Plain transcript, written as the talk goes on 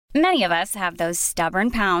Many of us have those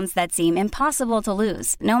stubborn pounds that seem impossible to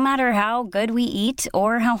lose, no matter how good we eat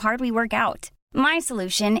or how hard we work out. My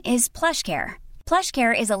solution is PlushCare.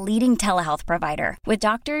 PlushCare is a leading telehealth provider with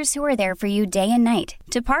doctors who are there for you day and night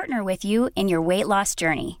to partner with you in your weight loss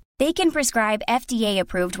journey. They can prescribe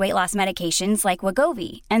FDA-approved weight loss medications like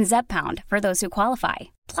Wegovy and Zepbound for those who qualify.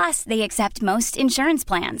 Plus, they accept most insurance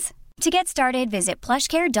plans. To get started, visit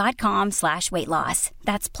plushcare.com/weightloss.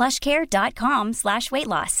 That's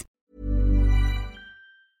plushcare.com/weightloss.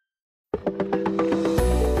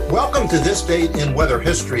 Welcome to This Date in Weather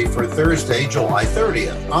History for Thursday, July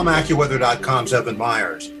 30th. I'm AccuWeather.com's Evan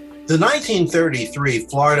Myers. The 1933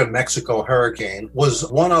 Florida-Mexico hurricane was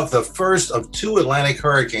one of the first of two Atlantic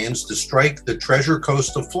hurricanes to strike the Treasure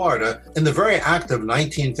Coast of Florida in the very active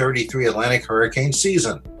 1933 Atlantic hurricane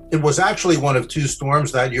season. It was actually one of two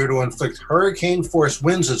storms that year to inflict hurricane-force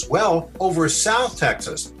winds as well over South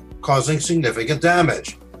Texas, causing significant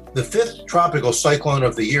damage. The fifth tropical cyclone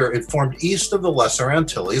of the year, it formed east of the Lesser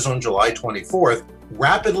Antilles on July 24th,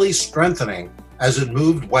 rapidly strengthening as it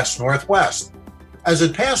moved west-northwest. As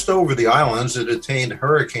it passed over the islands, it attained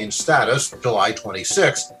hurricane status July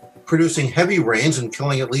 26th, producing heavy rains and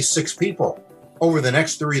killing at least 6 people. Over the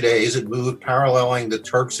next 3 days, it moved paralleling the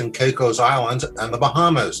Turks and Caicos Islands and the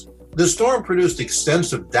Bahamas. The storm produced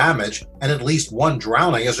extensive damage and at least 1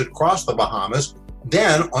 drowning as it crossed the Bahamas.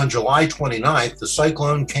 Then, on July 29th, the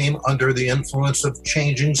cyclone came under the influence of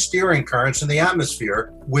changing steering currents in the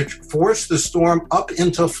atmosphere, which forced the storm up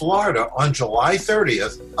into Florida on July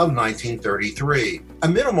 30th of 1933. A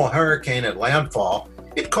minimal hurricane at landfall,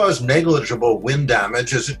 it caused negligible wind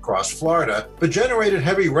damage as it crossed Florida, but generated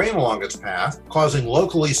heavy rain along its path, causing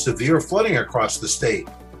locally severe flooding across the state.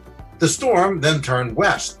 The storm then turned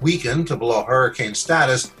west, weakened to below hurricane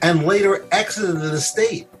status, and later exited the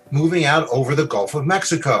state, moving out over the Gulf of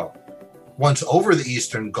Mexico. Once over the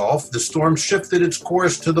eastern Gulf, the storm shifted its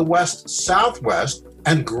course to the west-southwest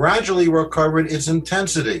and gradually recovered its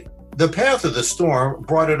intensity. The path of the storm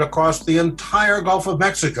brought it across the entire Gulf of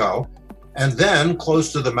Mexico, and then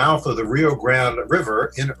close to the mouth of the Rio Grande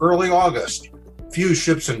River in early August. Few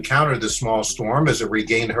ships encountered the small storm as it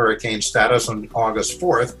regained hurricane status on August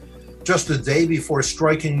 4th, just a day before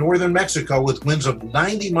striking northern Mexico with winds of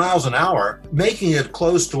 90 miles an hour, making it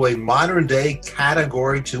close to a modern-day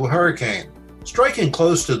Category 2 hurricane. Striking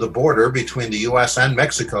close to the border between the U.S. and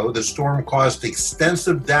Mexico, the storm caused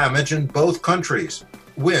extensive damage in both countries.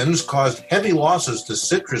 Winds caused heavy losses to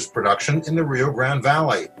citrus production in the Rio Grande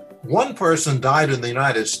Valley. 1 person died in the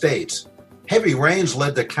United States. Heavy rains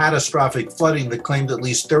led to catastrophic flooding that claimed at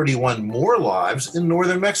least 31 more lives in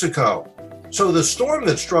northern Mexico. So the storm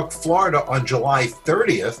that struck Florida on July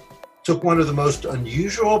 30th took one of the most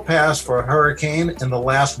unusual paths for a hurricane in the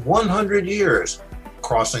last 100 years,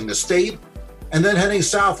 crossing the state and then heading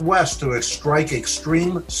southwest to strike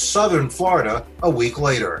extreme southern Florida a week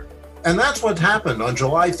later. And that's what happened on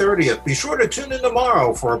July 30th. Be sure to tune in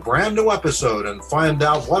tomorrow for a brand new episode and find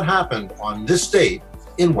out what happened on this date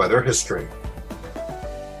in weather history.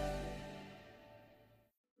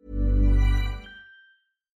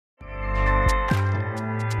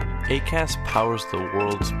 Acast powers the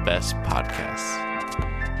world's best podcasts.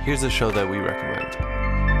 Here's a show that we recommend.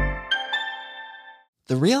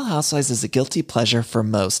 The Real Housewives is a guilty pleasure for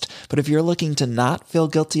most, but if you're looking to not feel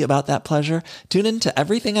guilty about that pleasure, tune in to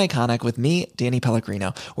Everything Iconic with me, Danny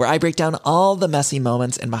Pellegrino, where I break down all the messy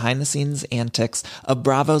moments and behind-the-scenes antics of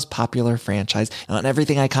Bravo's popular franchise. And on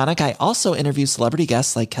Everything Iconic, I also interview celebrity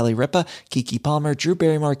guests like Kelly Ripa, Keke Palmer, Drew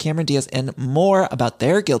Barrymore, Cameron Diaz, and more about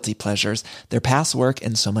their guilty pleasures, their past work,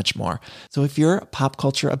 and so much more. So if you're pop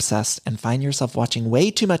culture obsessed and find yourself watching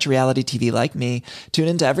way too much reality TV like me, tune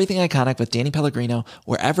into Everything Iconic with Danny Pellegrino,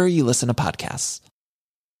 wherever you listen to podcasts.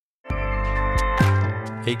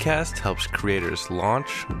 Acast helps creators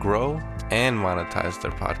launch, grow, and monetize their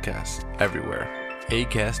podcasts everywhere.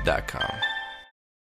 Acast.com.